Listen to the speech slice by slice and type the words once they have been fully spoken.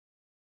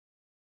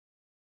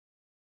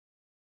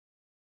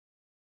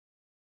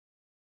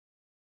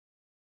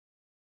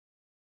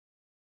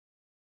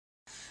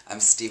I'm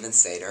Stephen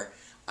Sater.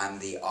 I'm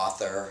the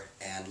author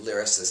and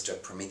lyricist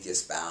of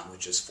Prometheus Bound,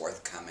 which is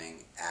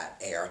forthcoming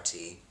at ART,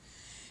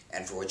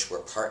 and for which we're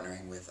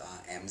partnering with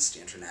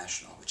Amnesty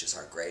International, which is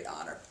our great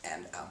honor.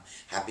 And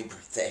happy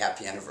birthday,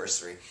 happy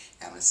anniversary,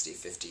 Amnesty,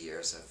 50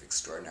 years of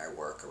extraordinary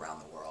work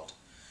around the world.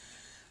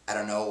 I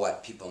don't know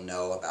what people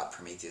know about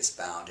Prometheus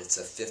Bound. It's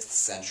a 5th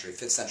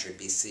century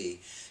BC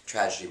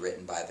tragedy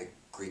written by the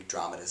Greek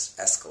dramatist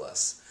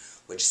Aeschylus,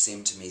 which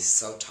seemed to me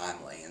so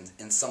timely. And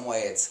in some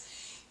way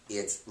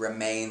it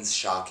remains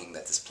shocking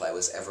that this play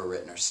was ever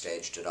written or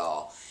staged at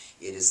all.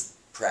 It is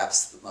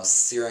perhaps the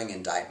most searing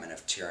indictment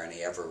of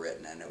tyranny ever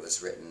written, and it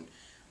was written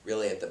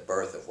really at the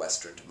birth of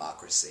Western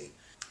democracy.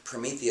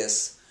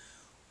 Prometheus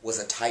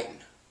was a titan,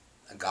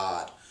 a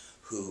god,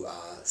 who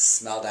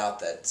smelled out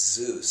that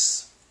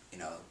Zeus,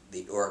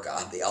 the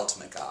Ur-god, the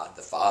ultimate god,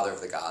 the father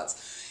of the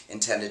gods,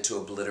 intended to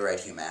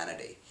obliterate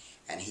humanity.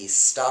 And he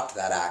stopped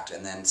that act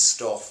and then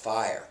stole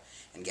fire,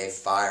 and gave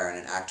fire in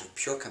an act of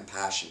pure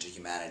compassion to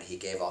humanity. He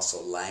gave also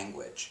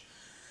language,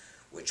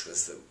 which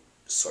was the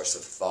source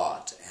of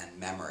thought and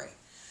memory.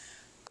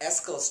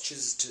 Aeschylus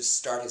chooses to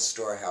start his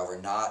story, however,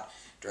 not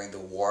during the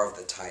War of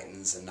the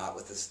Titans and not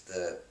with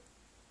the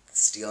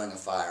stealing of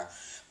fire,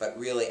 but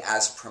really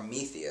as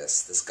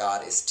Prometheus, this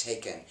god is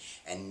taken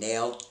and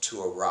nailed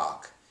to a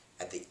rock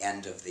at the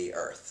end of the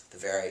earth, the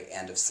very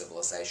end of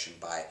civilization,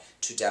 by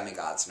two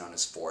demigods known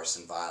as Force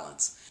and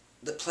Violence.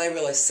 The play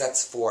really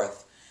sets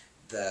forth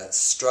the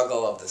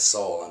struggle of the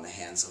soul in the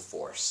hands of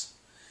force,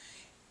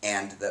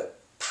 and the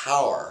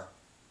power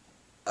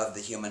of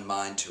the human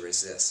mind to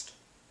resist.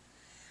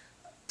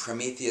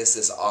 Prometheus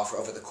is offered,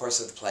 over the course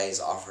of the play, is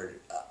offered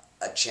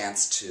a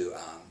chance to,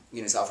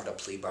 he's offered a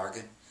plea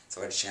bargain, he's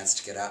offered a chance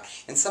to get out.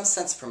 In some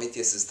sense,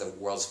 Prometheus is the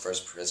world's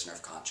first prisoner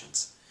of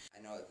conscience.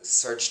 I know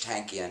Serge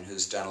Tankian,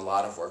 who's done a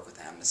lot of work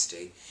with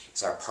Amnesty,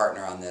 is our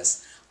partner on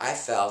this. I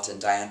felt, and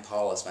Diane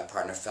Paulus, my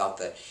partner, felt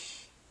that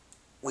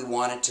we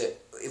wanted to,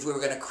 if we were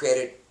going to create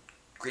a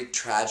Greek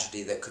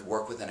tragedy that could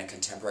work within a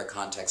contemporary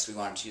context, we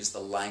wanted to use the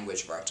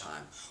language of our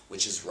time,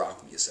 which is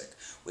rock music,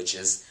 which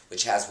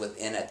has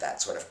within it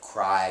that sort of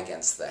cry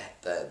against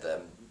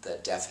the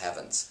deaf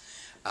heavens.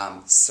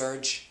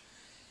 Serge,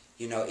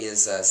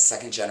 is a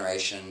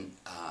second-generation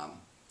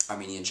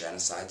Armenian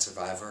genocide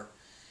survivor,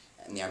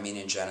 and the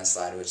Armenian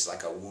genocide, which is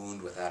like a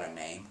wound without a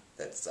name,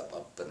 that's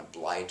been a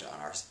blight on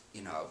our,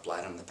 a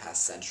blight on the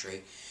past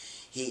century.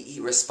 He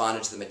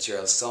responded to the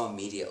material so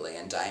immediately,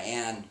 and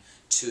Diane,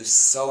 too,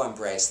 so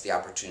embraced the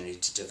opportunity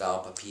to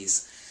develop a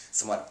piece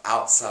somewhat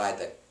outside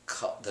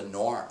the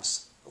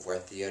norms of where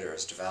theater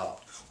is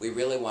developed. We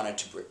really wanted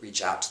to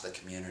reach out to the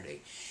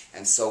community,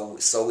 and so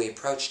we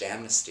approached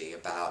Amnesty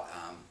about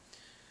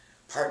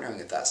partnering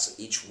with us.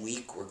 Each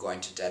week we're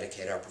going to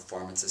dedicate our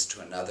performances to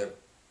another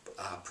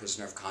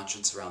prisoner of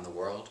conscience around the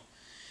world.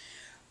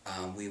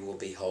 We will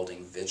be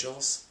holding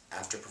vigils.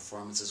 After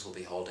performances, we'll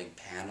be holding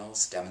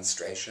panels,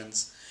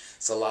 demonstrations.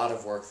 It's a lot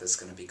of work that's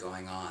going to be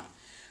going on.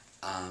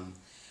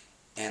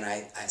 And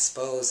I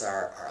suppose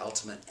our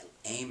ultimate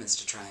aim is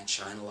to try and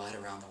shine a light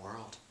around the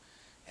world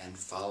and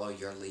follow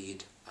your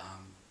lead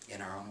in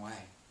our own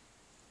way.